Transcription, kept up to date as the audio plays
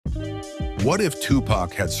What if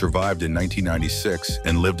Tupac had survived in 1996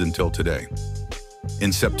 and lived until today?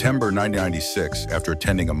 In September 1996, after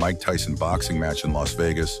attending a Mike Tyson boxing match in Las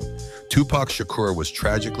Vegas, Tupac Shakur was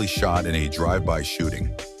tragically shot in a drive-by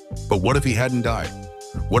shooting. But what if he hadn't died?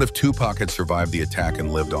 What if Tupac had survived the attack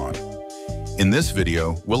and lived on? In this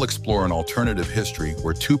video, we'll explore an alternative history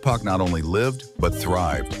where Tupac not only lived, but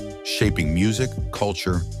thrived, shaping music,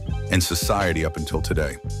 culture, and society up until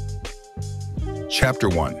today. Chapter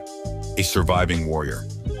 1. A surviving warrior.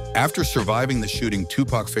 After surviving the shooting,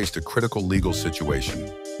 Tupac faced a critical legal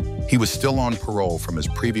situation. He was still on parole from his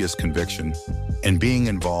previous conviction, and being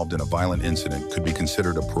involved in a violent incident could be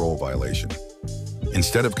considered a parole violation.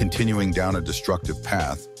 Instead of continuing down a destructive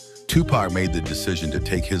path, Tupac made the decision to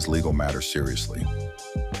take his legal matter seriously.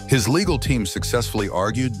 His legal team successfully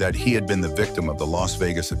argued that he had been the victim of the Las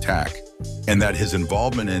Vegas attack and that his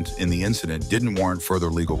involvement in the incident didn't warrant further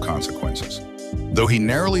legal consequences. Though he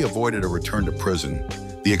narrowly avoided a return to prison,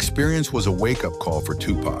 the experience was a wake-up call for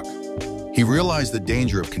Tupac. He realized the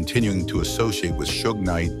danger of continuing to associate with Suge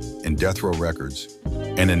Knight and Death Row Records,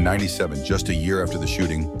 and in '97, just a year after the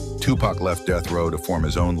shooting, Tupac left Death Row to form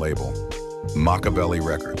his own label, Machiavelli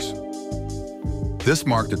Records. This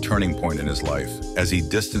marked a turning point in his life as he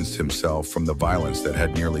distanced himself from the violence that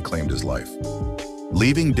had nearly claimed his life.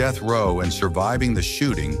 Leaving Death Row and surviving the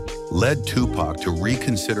shooting led Tupac to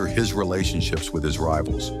reconsider his relationships with his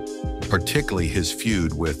rivals, particularly his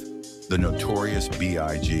feud with the notorious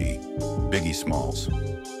B.I.G., Biggie Smalls.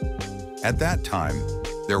 At that time,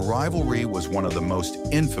 their rivalry was one of the most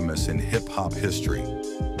infamous in hip-hop history.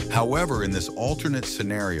 However, in this alternate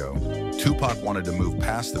scenario, Tupac wanted to move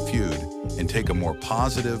past the feud and take a more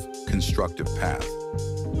positive, constructive path.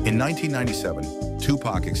 In 1997,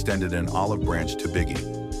 Tupac extended an olive branch to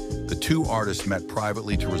Biggie. The two artists met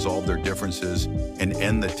privately to resolve their differences and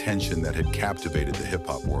end the tension that had captivated the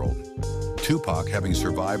hip-hop world. Tupac, having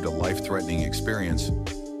survived a life-threatening experience,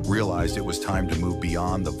 realized it was time to move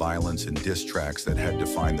beyond the violence and diss tracks that had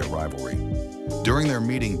defined their rivalry. During their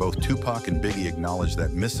meeting, both Tupac and Biggie acknowledged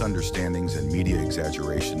that misunderstandings and media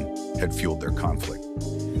exaggeration had fueled their conflict.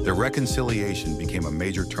 Their reconciliation became a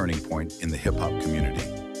major turning point in the hip-hop community.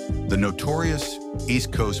 The notorious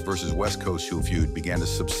East Coast versus West Coast feud began to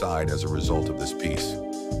subside as a result of this peace.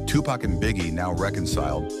 Tupac and Biggie, now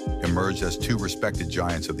reconciled, emerged as two respected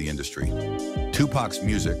giants of the industry. Tupac's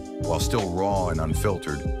music, while still raw and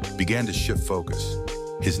unfiltered, began to shift focus.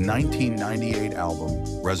 His 1998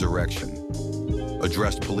 album, Resurrection,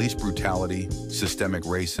 addressed police brutality, systemic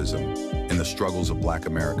racism, and the struggles of Black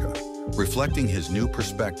America, reflecting his new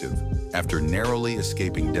perspective after narrowly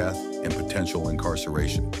escaping death and potential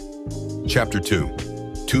incarceration. Chapter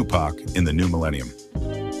 2. Tupac in the New Millennium.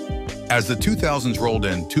 As the 2000s rolled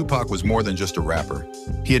in, Tupac was more than just a rapper.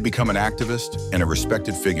 He had become an activist and a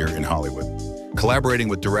respected figure in Hollywood, collaborating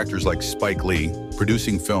with directors like Spike Lee,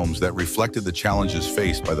 producing films that reflected the challenges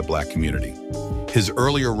faced by the Black community. His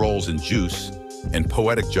earlier roles in Juice and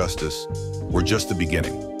Poetic Justice were just the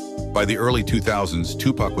beginning. By the early 2000s,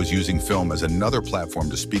 Tupac was using film as another platform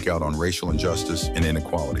to speak out on racial injustice and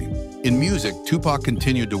inequality. In music, Tupac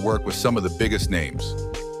continued to work with some of the biggest names.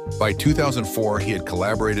 By 2004, he had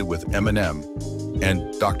collaborated with Eminem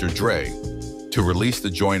and Dr. Dre to release the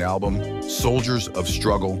joint album, Soldiers of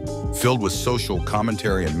Struggle, filled with social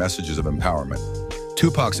commentary and messages of empowerment.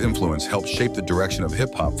 Tupac's influence helped shape the direction of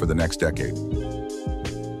hip-hop for the next decade.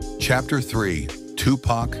 Chapter 3.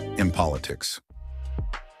 Tupac in Politics.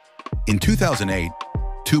 In 2008,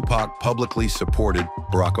 Tupac publicly supported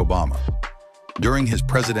Barack Obama. During his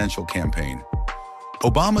presidential campaign,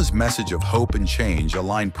 Obama's message of hope and change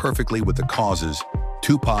aligned perfectly with the causes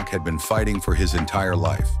Tupac had been fighting for his entire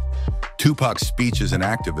life. Tupac's speeches and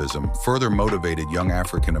activism further motivated young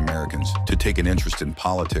African Americans to take an interest in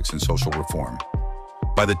politics and social reform.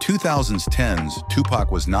 By the 2010s,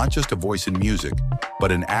 Tupac was not just a voice in music,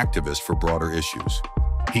 but an activist for broader issues.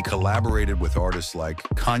 He collaborated with artists like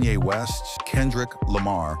Kanye West, Kendrick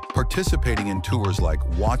Lamar, participating in tours like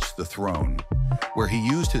Watch the Throne, where he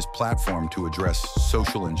used his platform to address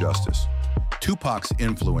social injustice. Tupac's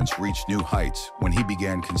influence reached new heights when he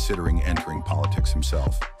began considering entering politics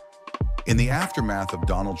himself. In the aftermath of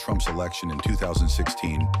Donald Trump's election in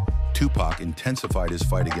 2016, Tupac intensified his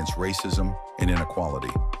fight against racism and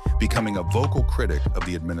inequality, becoming a vocal critic of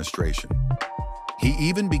the administration. He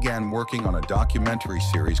even began working on a documentary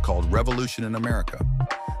series called Revolution in America,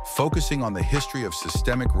 focusing on the history of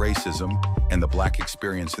systemic racism and the Black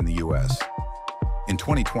experience in the U.S. In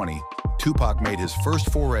 2020, Tupac made his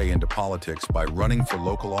first foray into politics by running for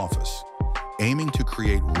local office, aiming to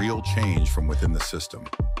create real change from within the system.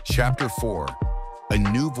 Chapter 4. A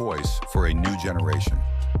New Voice for a New Generation.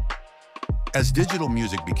 As digital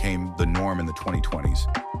music became the norm in the 2020s,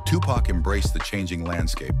 Tupac embraced the changing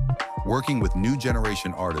landscape, working with new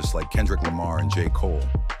generation artists like Kendrick Lamar and J. Cole,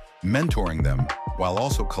 mentoring them while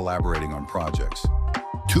also collaborating on projects.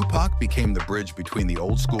 Tupac became the bridge between the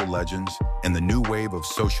old-school legends and the new wave of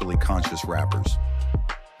socially conscious rappers.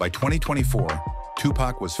 By 2024,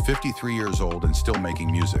 Tupac was 53 years old and still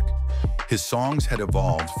making music. His songs had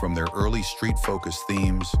evolved from their early street-focused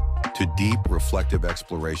themes to deep, reflective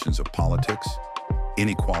explorations of politics,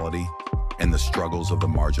 inequality, and the struggles of the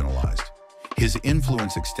marginalized. His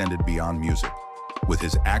influence extended beyond music, with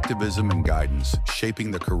his activism and guidance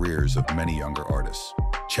shaping the careers of many younger artists.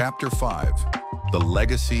 Chapter 5: The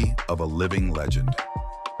Legacy of a Living Legend.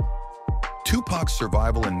 Tupac's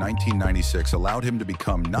survival in 1996 allowed him to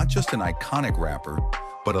become not just an iconic rapper,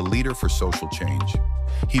 but a leader for social change.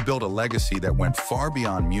 He built a legacy that went far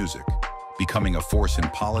beyond music, becoming a force in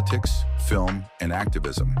politics, film, and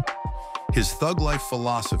activism. His thug life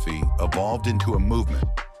philosophy evolved into a movement,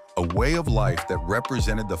 a way of life that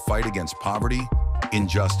represented the fight against poverty,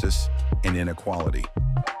 injustice, and inequality.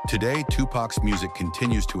 Today, Tupac's music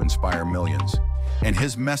continues to inspire millions, and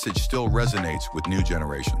his message still resonates with new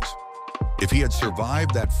generations. If he had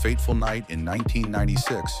survived that fateful night in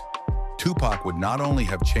 1996, Tupac would not only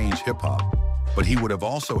have changed hip-hop, but he would have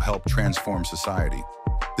also helped transform society.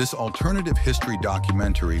 This alternative history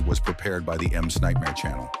documentary was prepared by the M's Nightmare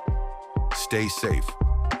Channel. Stay safe.